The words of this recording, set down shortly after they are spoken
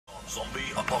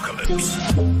Zombie apocalypse.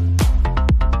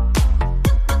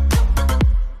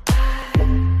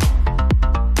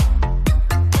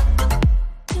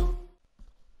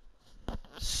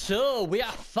 So we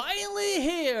are finally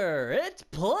here. It's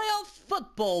playoff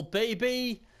football,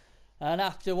 baby. And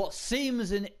after what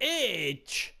seems an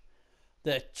age,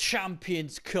 the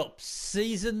Champions Cup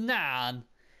Season 9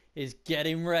 is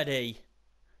getting ready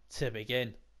to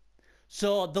begin.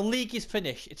 So the league is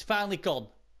finished. It's finally gone.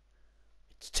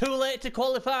 It's too late to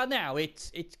qualify now.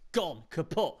 It's gone,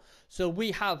 kaput. So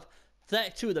we have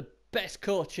 32 of the best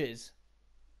coaches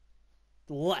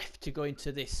left to go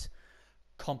into this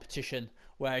competition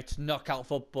where it's knockout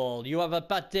football. You have a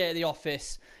bad day at the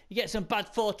office, you get some bad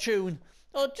fortune,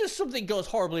 or just something goes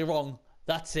horribly wrong.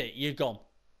 That's it, you're gone.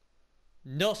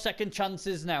 No second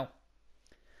chances now.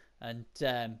 And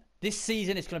this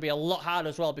season it's going to be a lot harder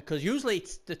as well, because usually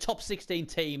it's the top 16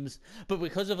 teams, but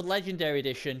because of a Legendary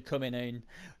Edition coming in,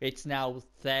 it's now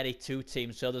 32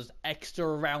 teams. So there's extra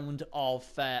round of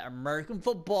American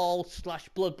football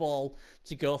 / Blood Bowl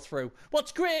to go through.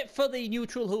 What's great for the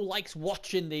neutral who likes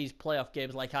watching these playoff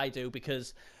games like I do,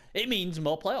 because it means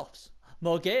more playoffs,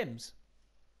 more games.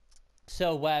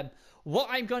 So what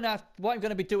I'm going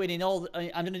to be doing I'm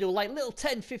going to do like little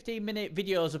 10-15 minute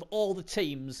videos of all the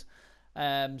teams.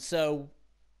 So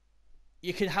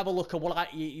you can have a look at what I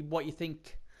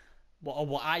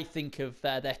think of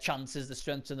their chances, the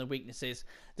strengths and the weaknesses.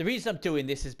 The reason I'm doing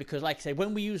this is because, like I say,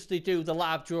 when we usually do the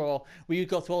live draw, we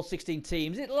go through all 16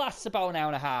 teams. It lasts about an hour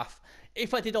and a half.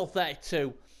 If I did all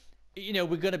 32,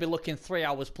 we're going to be looking 3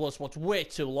 hours plus, what's way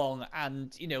too long,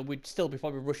 and we'd still be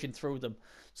probably rushing through them.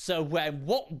 So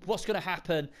what's going to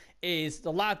happen is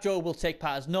the live draw will take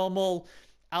part as normal.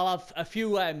 I'll have a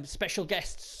few special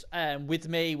guests with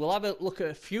me. We'll have a look at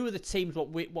a few of the teams,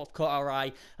 what've caught our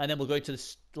eye, and then we'll go into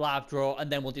the live draw, and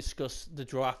then we'll discuss the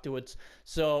draw afterwards.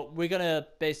 So we're going to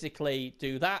basically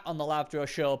do that on the live draw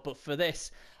show, but for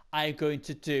this, I'm going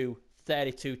to do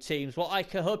 32 teams. What I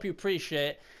can hope you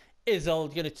appreciate is all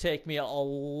going to take me a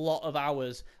lot of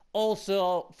hours.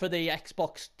 Also, for the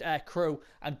Xbox crew,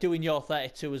 I'm doing your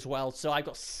 32 as well. So I've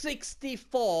got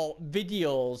 64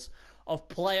 videos of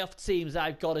playoff teams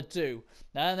I've got to do,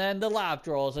 and then the live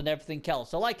draws and everything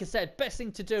else. So like I said, best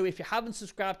thing to do, if you haven't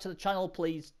subscribed to the channel,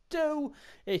 please do.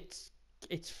 It's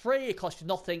free, it costs you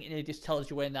nothing, and it just tells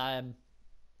you when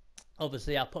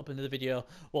obviously I'll put up into the video.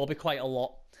 Will be quite a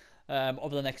lot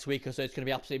over the next week or so. It's going to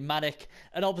be absolutely manic.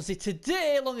 And obviously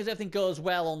today, as long as everything goes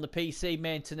well on the PC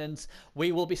maintenance,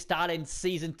 we will be starting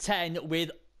Season 10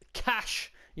 with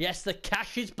Cash. Yes, the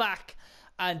Cash is back.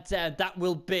 And that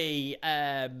will be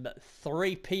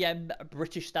 3 p.m.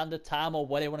 British Standard Time, or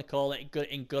whatever you want to call it,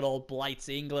 in good old Blights,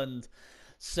 England.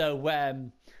 So,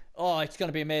 it's going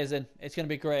to be amazing. It's going to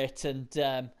be great. And,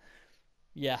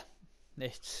 yeah,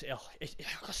 I've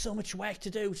got so much work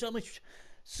to do, so much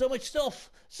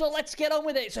stuff. So let's get on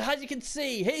with it. So as you can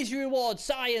see, here's your reward,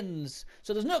 Science.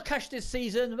 So there's no cash this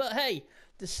season, but hey,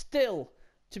 there's still...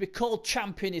 to be called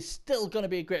champion is still going to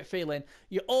be a great feeling.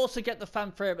 You also get the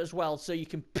fan favourite as well, so you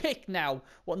can pick now.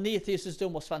 What Neotheus has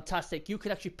done was fantastic. You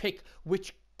can actually pick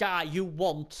which guy you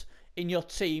want in your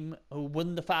team who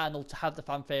won the final to have the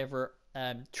fan favourite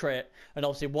trait. And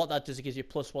obviously what that does, it gives you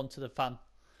 +1 to the fan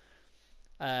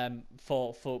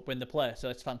for win the play. So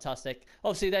it's fantastic.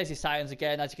 Obviously there's your science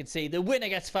again. As you can see, the winner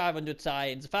gets 500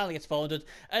 science, the final gets 400.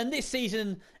 And this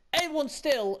season... everyone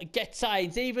still gets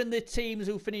signs. Even the teams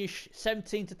who finish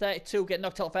 17 to 32 get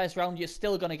knocked out first round. You're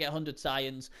still going to get 100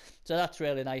 signs. So that's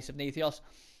really nice of Netheos.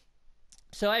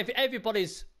 So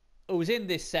everybody's who's in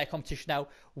this competition now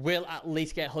will at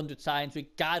least get 100 signs,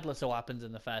 regardless of what happens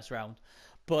in the first round.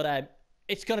 But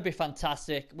it's going to be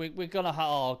fantastic. We're going to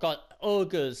have got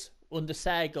ogres under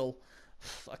Sergal.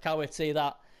 I can't wait to see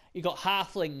that. You've got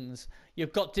halflings.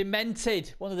 You've got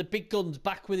Demented, one of the big guns,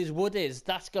 back with his woodies.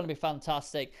 That's going to be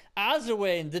fantastic.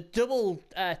 Azarwayne, the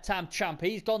double-time champ,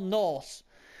 he's gone Norse.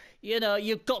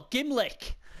 You've got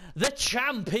Gimlick. The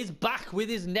champ is back with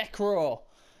his Necro.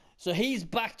 So he's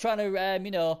back trying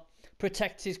to,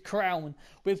 protect his crown.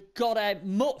 We've got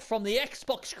Mutt from the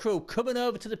Xbox crew coming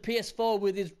over to the PS4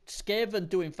 with his Skaven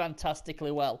doing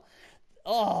fantastically well.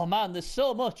 Oh, man, there's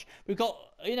so much. We've got,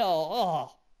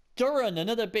 Duran,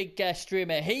 another big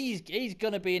streamer, he's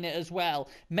going to be in it as well.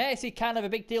 Mercy, kind of a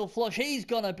big deal flush, he's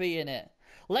going to be in it.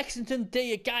 Lexington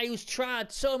D, a guy who's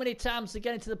tried so many times to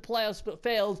get into the playoffs but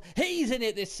failed, he's in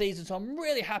it this season, so I'm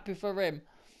really happy for him.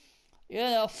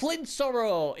 Flint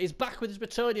Sorrow is back with his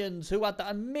Bretonians, who had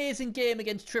that amazing game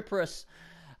against Triporus,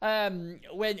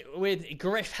 with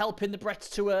Griff helping the Bretts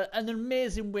to an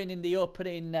amazing win in the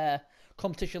opening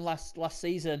competition last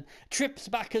season. Tripp's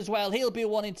back as well. He'll be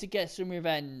wanting to get some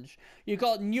revenge. You've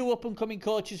got new up-and-coming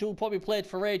coaches who probably played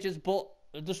for ages, but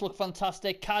just look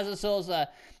fantastic. Kaiser Soze,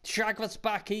 Shagrat's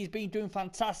back. He's been doing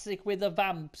fantastic with the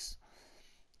Vamps.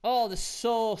 Oh, there's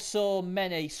so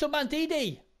many.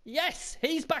 Mandidi, yes,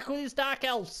 he's back with his Dark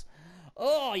Elves.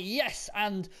 Oh, yes,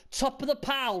 and top of the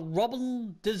pile,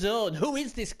 Robin DeZone. Who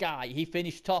is this guy? He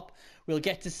finished top. We'll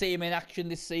get to see him in action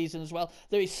this season as well.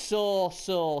 There is so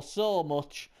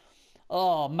much.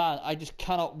 Oh, man, I just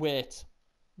cannot wait.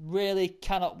 Really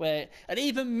cannot wait. And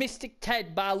even Mystic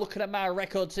Ted, by looking at my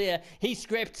records here, he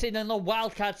scraped in on the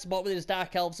wildcard spot with his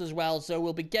Dark Elves as well. So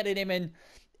we'll be getting him in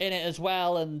it as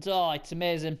well. And, oh, it's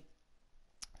amazing.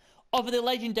 Of the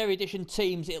Legendary Edition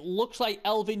teams, it looks like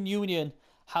Elven Union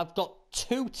have got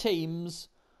 2 teams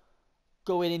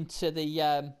going into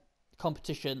the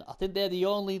competition. I think they're the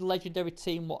only Legendary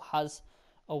team that has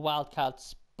a wildcard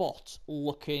spot,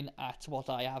 looking at what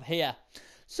I have here.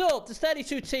 So, there's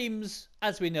 32 teams,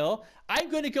 as we know.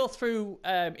 I'm going to go through,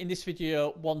 in this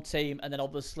video, one team, and then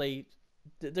obviously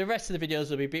the rest of the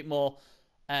videos will be a bit more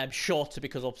shorter,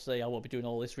 because obviously I won't be doing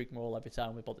all this rigmarole every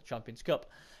time we bought the Champions Cup.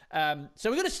 So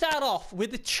we're going to start off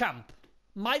with the champ.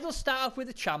 Might as well start off with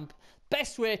the champ.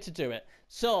 Best way to do it.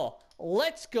 So,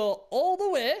 let's go all the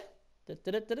way.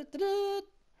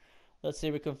 Let's see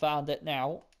if we can find it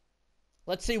now.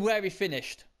 Let's see where he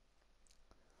finished.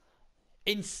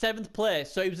 In 7th place.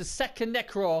 So, he was the second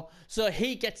Necro. So,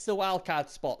 he gets the wildcard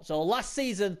spot. So, last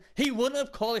season, he wouldn't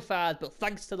have qualified. But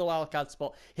thanks to the wildcard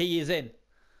spot, he is in.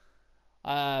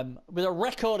 With a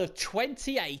record of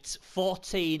 28,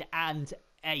 14, and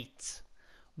 8.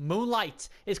 Moonlight.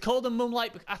 It's called the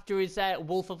Moonlight after his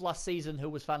Wolf of last season, who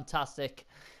was fantastic.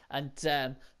 And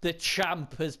the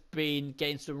champ has been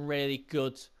getting some really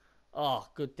good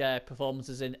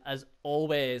performances in, as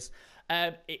always.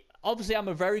 Obviously, I'm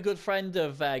a very good friend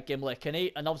of Gimlick,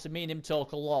 and obviously me and him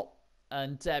talk a lot.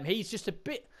 And he's just a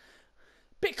bit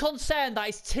concerned that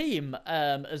his team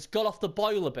has got off the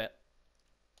boil a bit.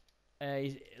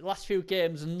 Last few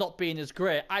games not being as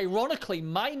great. Ironically,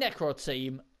 my Necro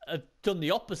team have done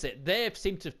the opposite. They've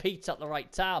seemed to have peaked at the right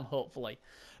time, hopefully.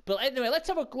 But anyway, let's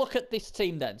have a look at this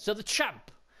team then. So the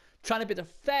champ, trying to be the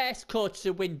first coach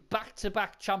to win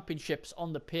back-to-back championships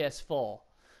on the PS4.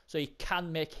 So he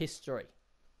can make history.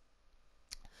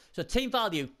 So team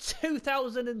value,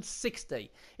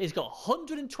 2,060. He's got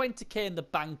 120k in the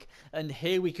bank, and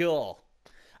here we go.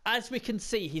 As we can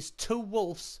see, his 2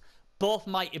 wolves, both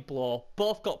Mighty Blow,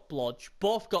 both got Blodge,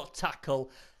 both got Tackle,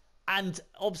 and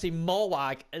obviously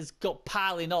Morwag has got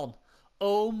piling on.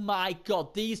 Oh my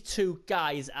god, these 2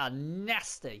 guys are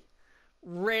nasty.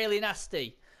 Really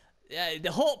nasty.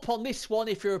 The hope on this one,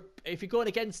 if you're going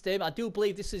against him, I do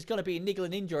believe this is going to be a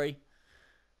niggling injury.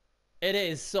 It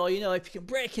is. So, you know, if you can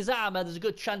break his arm, there's a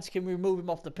good chance you can remove him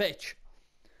off the pitch.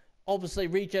 Obviously,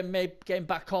 Regen may get him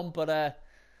back on, but,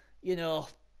 you know,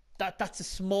 that's a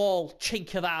small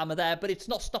chink of armour there, but it's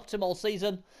not stopped him all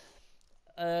season.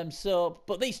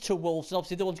 But these 2 wolves, and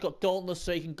obviously the one's got Dauntless,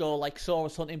 so you can go like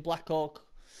Saurus hunting, Blackhawk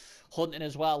hunting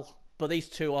as well. But these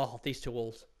two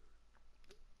wolves,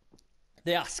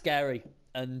 they are scary.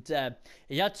 And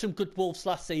he had some good wolves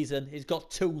last season. He's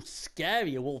got 2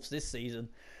 scarier wolves this season.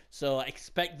 So I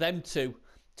expect them to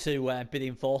be the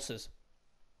enforcers.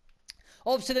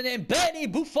 Obviously the name Bernie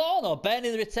Buffon, or Bernie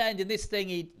the Returned, in this thing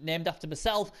he named after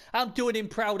myself. I'm doing him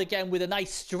proud again with a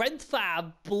nice Strength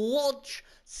 5 Blodge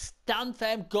Stand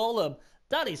Firm Golem.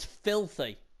 That is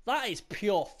filthy. That is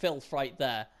pure filth right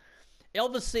there.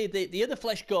 Obviously the other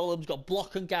Flesh Golem's got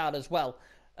block and guard as well.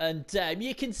 And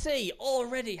you can see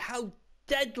already how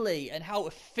deadly and how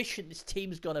efficient this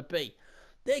team's going to be.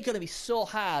 They're going to be so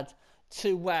hard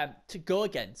to go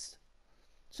against.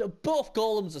 So both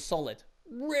Golems are solid.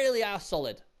 Really are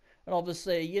solid. And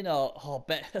obviously, you know,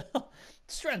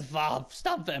 Strength 5,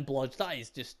 Stand Firm Blodge, that is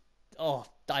just,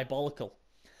 diabolical.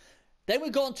 Then we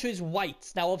go on to his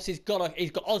whites. Now, obviously,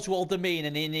 he's got Oswald the Mean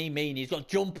and Inni Mean. He's got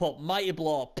Jump Up, Mighty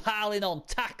Blow, Piling On,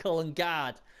 Tackle and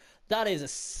Guard. That is a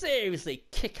seriously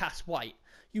kick-ass white.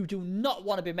 You do not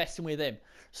want to be messing with him.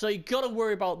 So you got to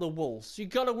worry about the wolves. You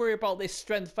got to worry about this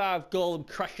Strength 5 Golem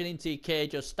crashing into your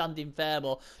cage or standing firm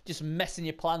or just messing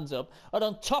your plans up. And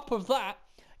on top of that,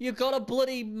 you've got a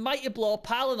bloody Mighty Blow,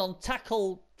 Piling On,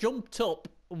 Tackle, Jumped Up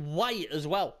white as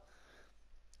well.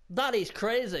 That is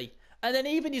crazy. And then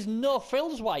even his No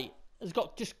Frills white has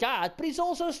got just guard, but he's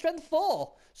also a Strength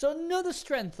 4. So another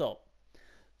Strength up.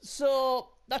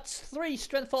 So that's 3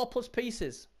 Strength 4 plus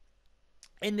pieces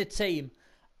in the team.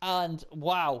 And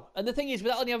wow. And the thing is,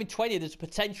 without only having 20, there's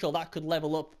potential that could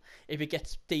level up if it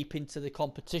gets deep into the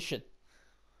competition.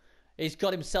 He's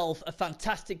got himself a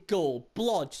fantastic goal.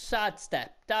 Blodge,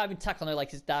 sidestep, diving tackle. I know he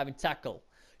likes his diving tackle.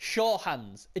 Short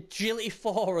hands, agility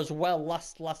 4 as well.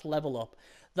 Last level up.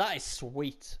 That is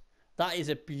sweet. That is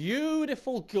a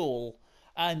beautiful goal.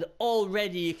 And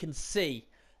already you can see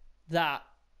that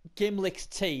Gimlick's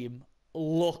team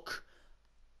look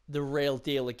the real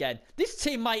deal again. This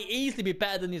team might easily be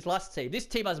better than his last team. This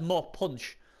team has more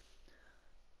punch.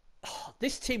 Oh,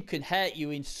 this team can hurt you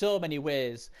in so many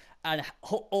ways. And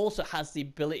also has the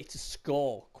ability to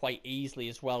score quite easily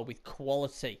as well with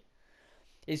quality.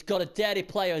 He's got a dirty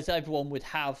player as everyone would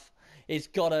have. He's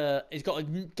got a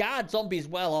guard zombie as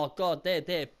well. Oh god,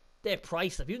 they're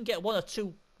priceless. If you can get 1 or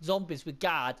 2 zombies with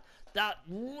guard, that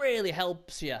really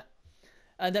helps you.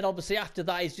 And then obviously after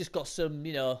that, he's just got some,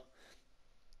 you know,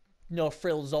 no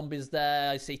frill zombies there.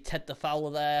 I see Ted the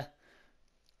Fowler there.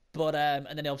 But and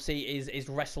then obviously his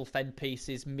wrestle fend piece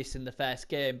is missing the first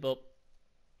game. But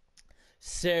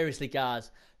seriously,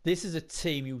 guys, this is a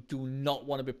team you do not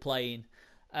want to be playing.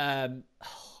 I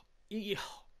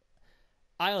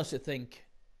honestly think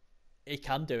he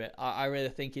can do it. I really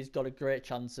think he's got a great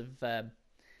chance of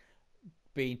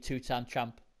being 2-time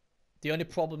champ. The only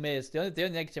problem is, the only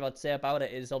negative I'd say about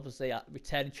it is obviously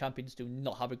returning champions do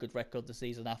not have a good record the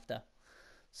season after.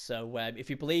 So if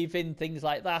you believe in things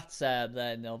like that,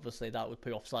 then obviously that would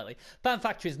put you off slightly.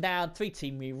 SHAREfactory is now 3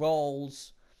 team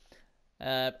re-rolls.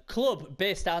 Club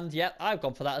base stand, yeah, I've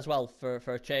gone for that as well for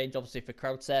a change, obviously for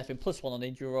crowd surfing, +1 on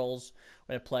injury rolls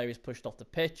when a player is pushed off the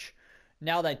pitch.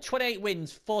 Now then, 28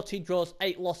 wins, 14 draws,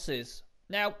 8 losses.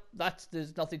 Now,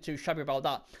 there's nothing too shabby about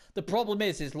that. The problem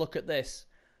is look at this.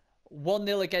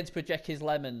 1-0 against Project's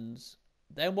Lemons,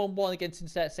 then 1-1 against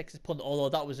Insert Sex's Punt, although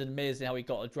that was amazing how he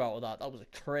got a draw out of that. That was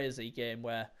a crazy game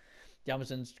where the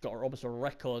Amazons got almost a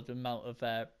record amount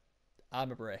of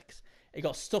armor breaks. He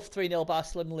got stuffed 3-0 by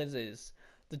Slim Lizzies.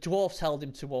 The Dwarfs held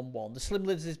him to 1-1. The Slim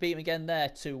Lizzies beat him again there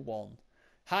 2-1.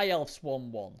 High Elves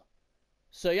 1-1.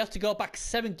 So you have to go back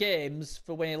 7 games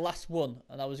for when he last won,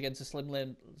 and that was against the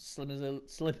Slim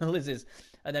Lizzies.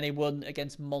 And then he won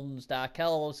against Mons Dark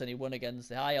Elves, and he won against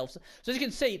the High Elves. So as you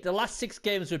can see, the last 6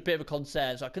 games were a bit of a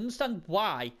concern. So I can understand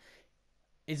why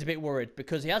he's a bit worried,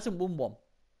 because he hasn't won one.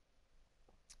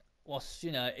 Well,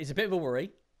 you know, it's a bit of a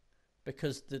worry,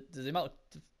 because the amount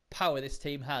of power this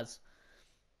team has.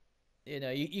 You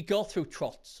know, you go through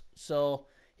trots, so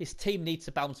his team needs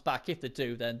to bounce back. If they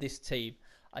do, then this team,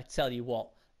 I tell you what,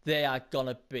 they are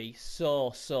gonna be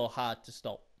so hard to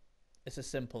stop. It's as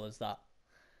simple as that.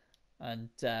 And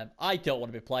I don't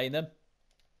want to be playing them,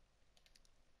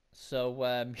 so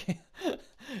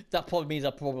that probably means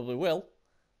I probably will.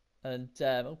 And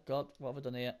oh god, what have I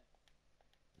done here?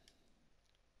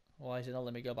 Why is it not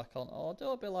letting me go back on? Oh,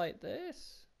 don't be like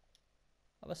this.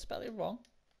 Have I spelled it wrong?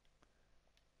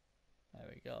 There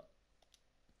we go.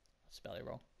 Spell it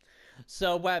wrong.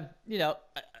 So, you know,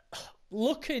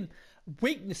 looking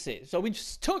weaknesses. So we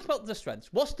just talked about the strengths.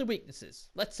 What's the weaknesses?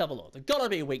 Let's have a look. There's got to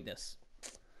be a weakness.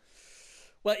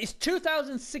 Well, it's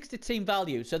 2,060 team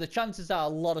value, so the chances are a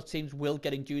lot of teams will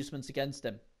get inducements against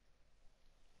him.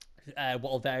 What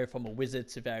will vary from a wizard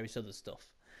to various other stuff.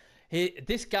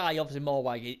 This guy, obviously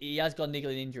Morwag, he has got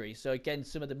niggling injuries. So again,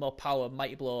 some of the more power,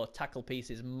 mighty blow, tackle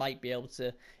pieces might be able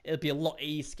to. It'll be a lot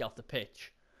easier to get off the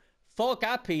pitch. 4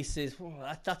 guard pieces,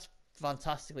 that's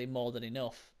fantastically more than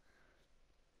enough.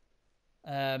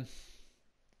 There's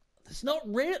not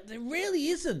really, there really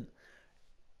isn't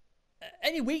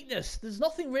any weakness. There's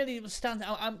nothing really that stands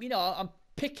out. I'm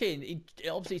picking.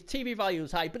 Obviously, his TV value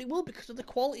is high, but it will because of the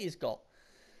quality he's got.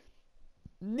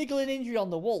 Niggling injury on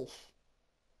the Wolf.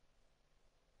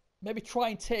 Maybe try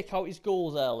and take out his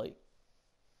goals early.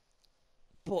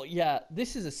 But yeah,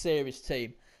 this is a serious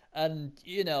team. And,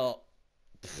 you know,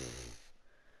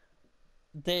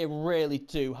 they really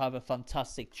do have a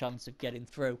fantastic chance of getting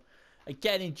through.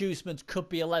 Again, inducements could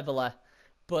be a leveler.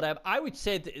 But I would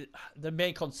say that the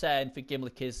main concern for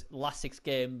Gimlick is last 6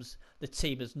 games, the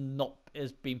team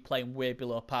has been playing way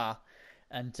below par.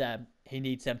 And he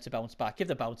needs them to bounce back. If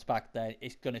they bounce back, then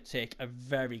it's going to take a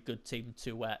very good team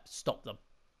to stop them.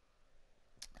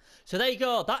 So there you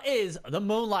go. That is the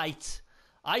Moonlight.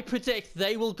 I predict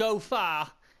they will go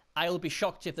far. I'll be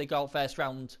shocked if they go out first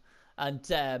round. And,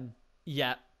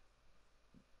 yeah,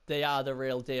 they are the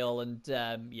real deal. And,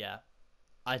 yeah,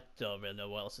 I don't really know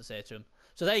what else to say to them.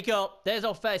 So there you go. There's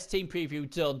our first team preview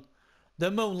done.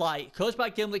 The Moonlight, coached by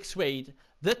Gimlick Swede.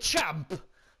 The champ.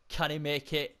 Can he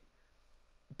make it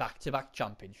back-to-back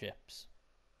championships?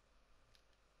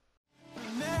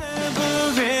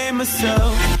 Remembering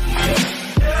myself.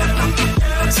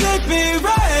 Take me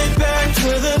right back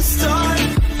to the start.